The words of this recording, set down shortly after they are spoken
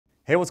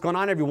Hey, what's going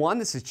on everyone?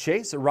 This is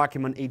Chase at Rocky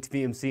Mountain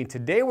ATVMC, and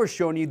today we're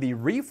showing you the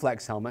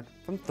Reflex helmet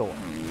from Thor.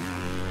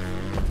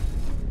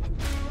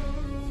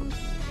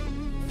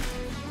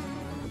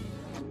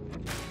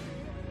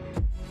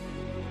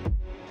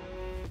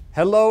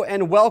 Hello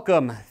and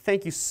welcome.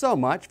 Thank you so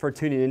much for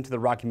tuning into the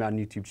Rocky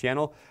Mountain YouTube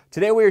channel.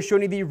 Today we are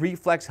showing you the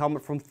Reflex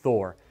helmet from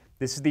Thor.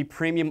 This is the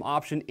premium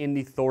option in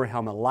the Thor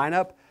helmet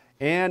lineup,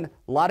 and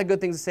a lot of good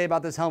things to say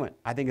about this helmet.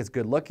 I think it's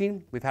good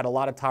looking. We've had a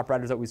lot of top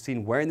riders that we've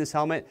seen wearing this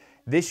helmet.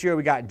 This year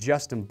we got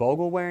Justin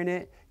Bogle wearing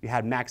it. You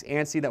had Max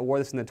Anstie that wore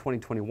this in the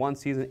 2021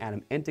 season.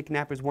 Adam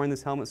Enticknap is wearing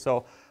this helmet. So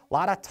a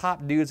lot of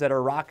top dudes that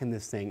are rocking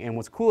this thing. And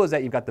what's cool is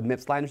that you've got the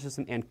MIPS liner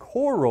system and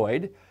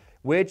Koroyd,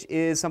 which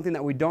is something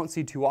that we don't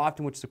see too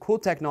often, which is a cool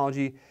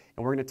technology,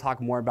 and we're gonna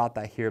talk more about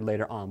that here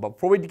later on. But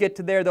before we get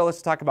to there though,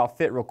 let's talk about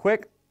fit real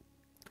quick.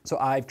 So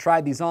I've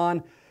tried these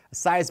on.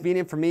 Size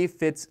medium for me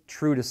fits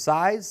true to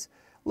size.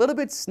 A little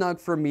bit snug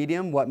for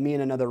medium, what me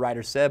and another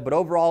rider said, but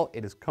overall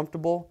it is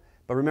comfortable.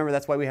 But remember,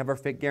 that's why we have our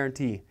fit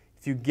guarantee.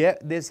 If you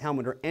get this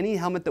helmet or any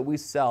helmet that we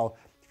sell,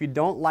 if you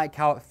don't like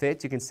how it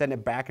fits, you can send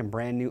it back in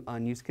brand new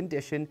unused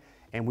condition,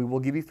 and we will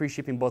give you free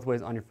shipping both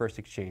ways on your first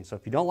exchange. So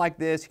if you don't like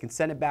this, you can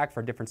send it back for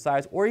a different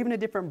size or even a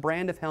different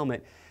brand of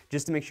helmet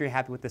just to make sure you're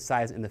happy with the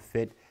size and the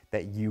fit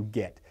that you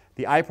get.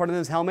 The eye part of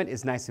this helmet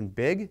is nice and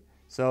big,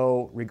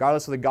 so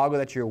regardless of the goggle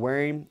that you're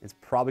wearing, it's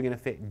probably gonna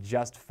fit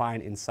just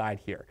fine inside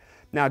here.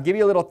 Now, I'll give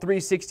you a little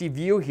 360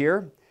 view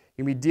here.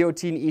 You're gonna be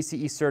DOT and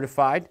ECE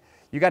certified.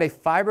 You got a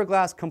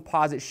fiberglass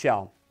composite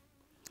shell.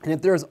 And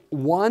if there's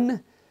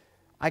one,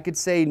 I could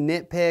say,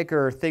 nitpick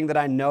or thing that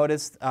I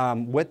noticed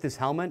with this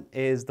helmet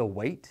is the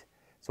weight.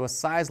 So a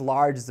size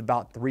large is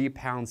about 3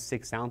 pounds,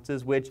 6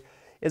 ounces, which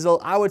is,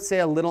 I would say,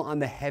 a little on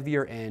the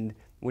heavier end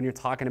when you're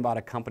talking about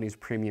a company's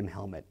premium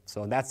helmet.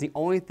 So that's the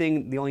only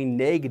thing, the only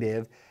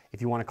negative,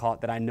 if you want to call it,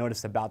 that I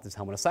noticed about this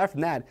helmet. Aside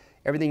from that,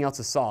 everything else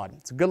is solid.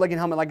 It's a good looking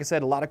helmet, like I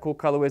said, a lot of cool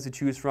colorways to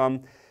choose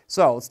from.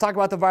 So let's talk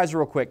about the visor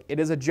real quick. It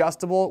is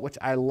adjustable, which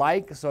I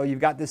like. So you've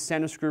got this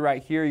center screw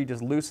right here. You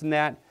just loosen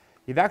that.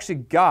 You've actually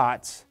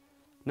got,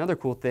 another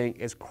cool thing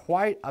is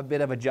quite a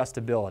bit of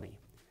adjustability.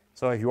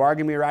 So if you are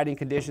going to be riding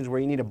conditions where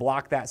you need to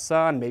block that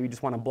sun, maybe you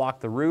just want to block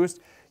the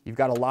roost, you've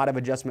got a lot of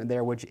adjustment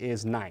there, which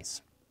is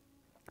nice.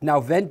 Now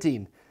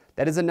venting,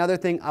 that is another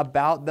thing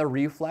about the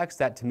Reflex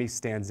that to me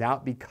stands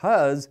out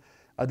because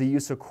of the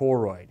use of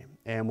Koroyd.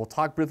 And we'll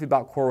talk briefly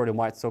about Koroyd and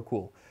why it's so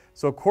cool.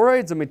 So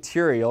Koroyd's a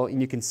material,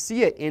 and you can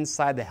see it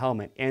inside the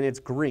helmet, and it's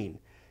green.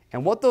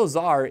 And what those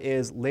are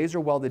is laser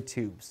welded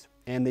tubes.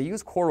 And they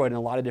use Koroyd in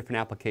a lot of different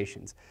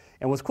applications.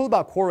 And what's cool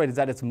about Koroyd is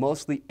that it's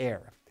mostly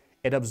air.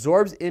 It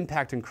absorbs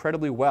impact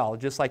incredibly well,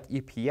 just like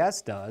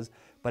EPS does,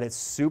 but it's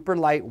super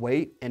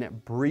lightweight and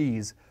it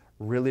breathes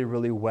really,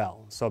 really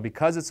well. So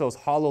because it's those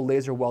hollow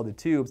laser welded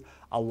tubes,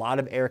 a lot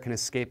of air can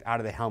escape out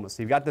of the helmet.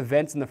 So you've got the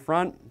vents in the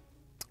front,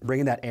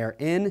 bringing that air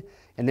in,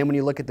 and then when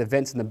you look at the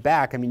vents in the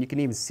back, I mean, you can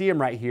even see them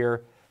right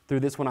here through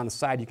this one on the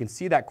side. You can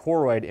see that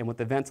Koroyd and with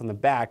the vents on the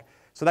back.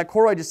 So that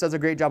Koroyd just does a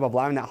great job of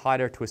allowing that hot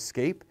air to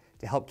escape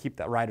to help keep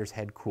that rider's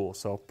head cool.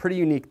 So pretty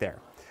unique there.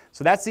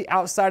 So that's the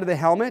outside of the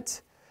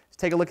helmet. Let's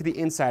take a look at the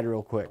inside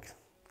real quick.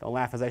 Don't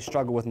laugh as I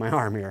struggle with my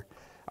arm here.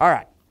 All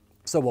right,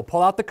 so we'll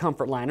pull out the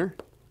comfort liner.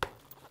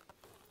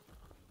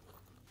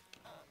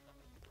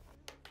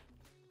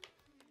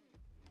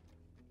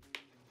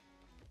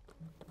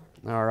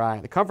 All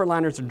right, the comfort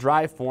liner is a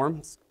dry form.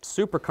 It's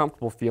super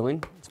comfortable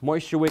feeling. It's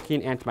moisture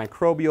wicking,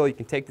 antimicrobial. You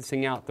can take this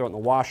thing out, throw it in the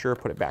washer,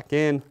 put it back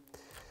in.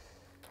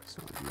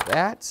 So do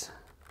that.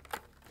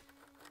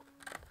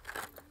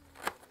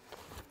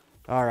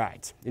 All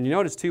right, and you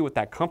notice too with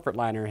that comfort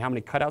liner how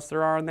many cutouts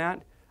there are on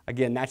that.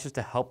 Again, that's just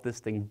to help this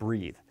thing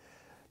breathe.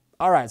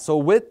 All right, so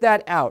with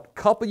that out,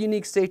 couple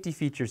unique safety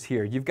features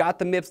here. You've got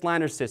the MIPS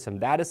liner system.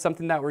 That is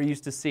something that we're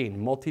used to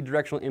seeing.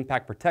 Multi-directional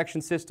impact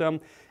protection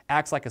system,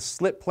 acts like a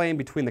slip plane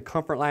between the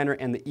comfort liner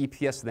and the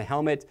EPS of the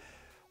helmet.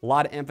 A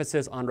lot of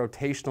emphasis on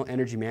rotational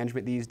energy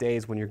management these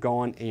days. When you're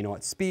going,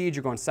 at speed,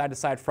 you're going side to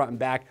side, front and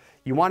back.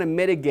 You want to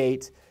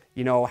mitigate,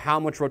 how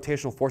much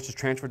rotational force is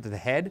transferred to the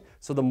head.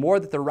 So the more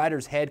that the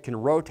rider's head can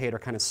rotate or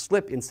kind of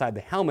slip inside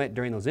the helmet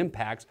during those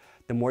impacts,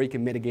 the more you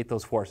can mitigate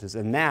those forces.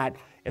 And that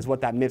is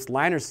what that MIPS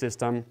liner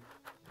system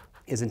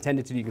is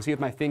intended to do. You can see with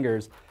my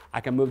fingers,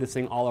 I can move this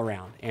thing all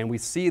around. And we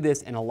see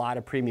this in a lot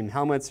of premium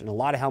helmets and a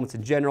lot of helmets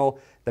in general,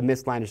 the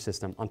MIPS liner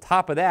system. On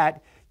top of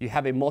that, you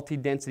have a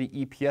multi-density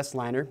EPS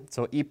liner.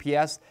 So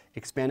EPS,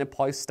 expanded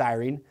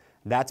polystyrene.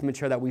 That's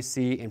material that we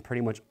see in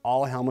pretty much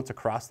all helmets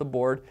across the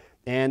board.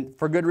 And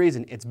for good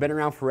reason. It's been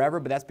around forever,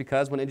 but that's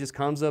because when it just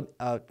comes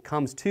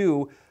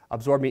to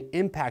absorbing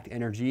impact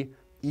energy,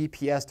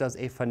 EPS does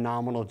a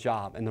phenomenal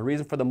job. And the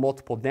reason for the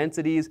multiple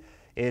densities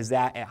is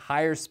that at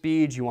higher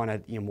speeds, you want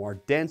a more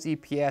dense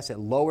EPS. At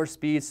lower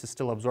speeds, to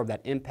still absorb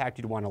that impact,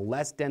 you'd want a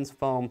less dense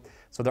foam.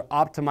 So they're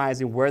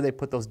optimizing where they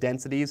put those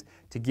densities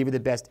to give you the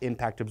best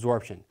impact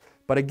absorption.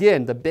 But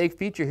again, the big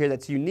feature here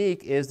that's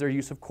unique is their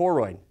use of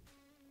Koroyd.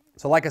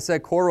 So like I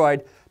said,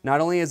 Koroyd,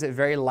 not only is it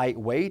very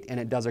lightweight and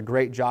it does a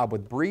great job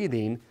with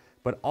breathing,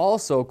 but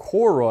also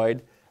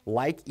Koroyd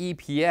like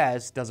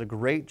EPS, does a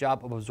great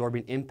job of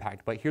absorbing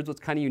impact. But here's what's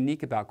kind of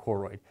unique about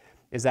Koroyd,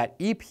 is that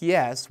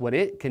EPS, when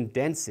it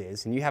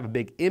condenses and you have a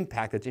big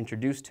impact that's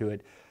introduced to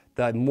it,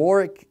 the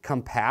more it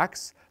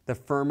compacts, the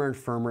firmer and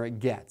firmer it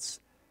gets.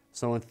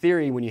 So in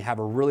theory, when you have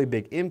a really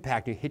big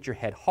impact and you hit your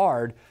head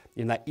hard,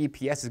 that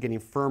EPS is getting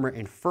firmer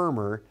and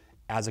firmer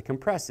as it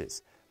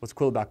compresses. What's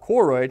cool about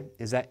Koroyd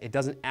is that it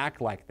doesn't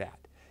act like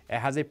that. It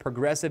has a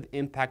progressive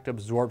impact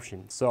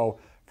absorption. So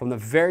from the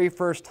very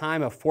first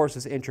time a force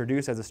is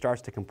introduced as it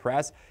starts to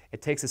compress,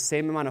 it takes the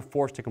same amount of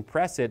force to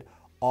compress it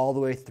all the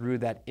way through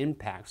that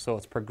impact. So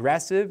it's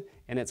progressive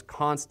and it's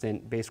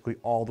constant basically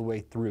all the way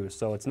through.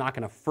 So it's not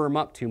going to firm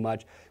up too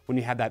much when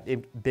you have that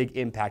big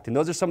impact. And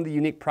those are some of the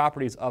unique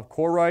properties of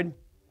Koroyd.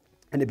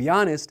 And to be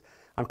honest,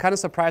 I'm kind of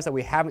surprised that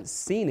we haven't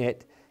seen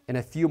it in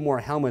a few more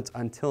helmets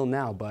until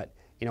now. But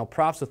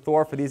props to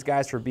Thor for these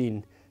guys for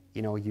being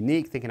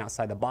unique, thinking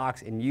outside the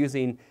box, and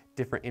using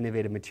different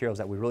innovative materials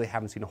that we really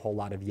haven't seen a whole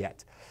lot of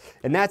yet.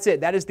 And that's it.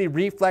 That is the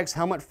Reflex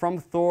helmet from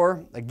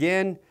Thor.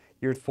 Again,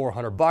 you're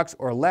 $400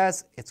 or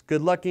less. It's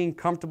good looking,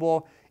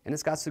 comfortable, and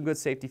it's got some good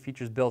safety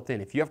features built in.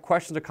 If you have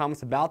questions or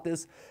comments about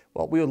this,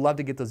 well, we would love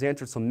to get those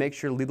answered, so make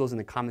sure to leave those in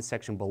the comment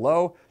section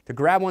below. To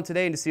grab one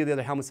today and to see the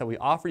other helmets that we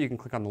offer, you can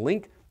click on the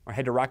link or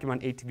head to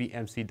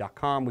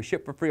RockyMountainATVMC.com. We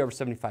ship for free over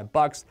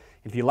 $75.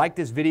 If you like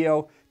this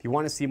video, if you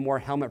want to see more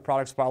helmet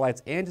product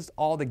spotlights and just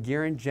all the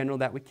gear in general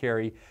that we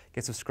carry,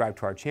 get subscribed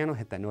to our channel,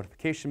 hit that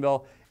notification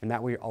bell, and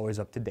that way you're always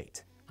up to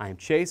date. I am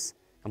Chase,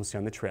 and we'll see you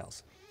on the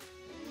trails.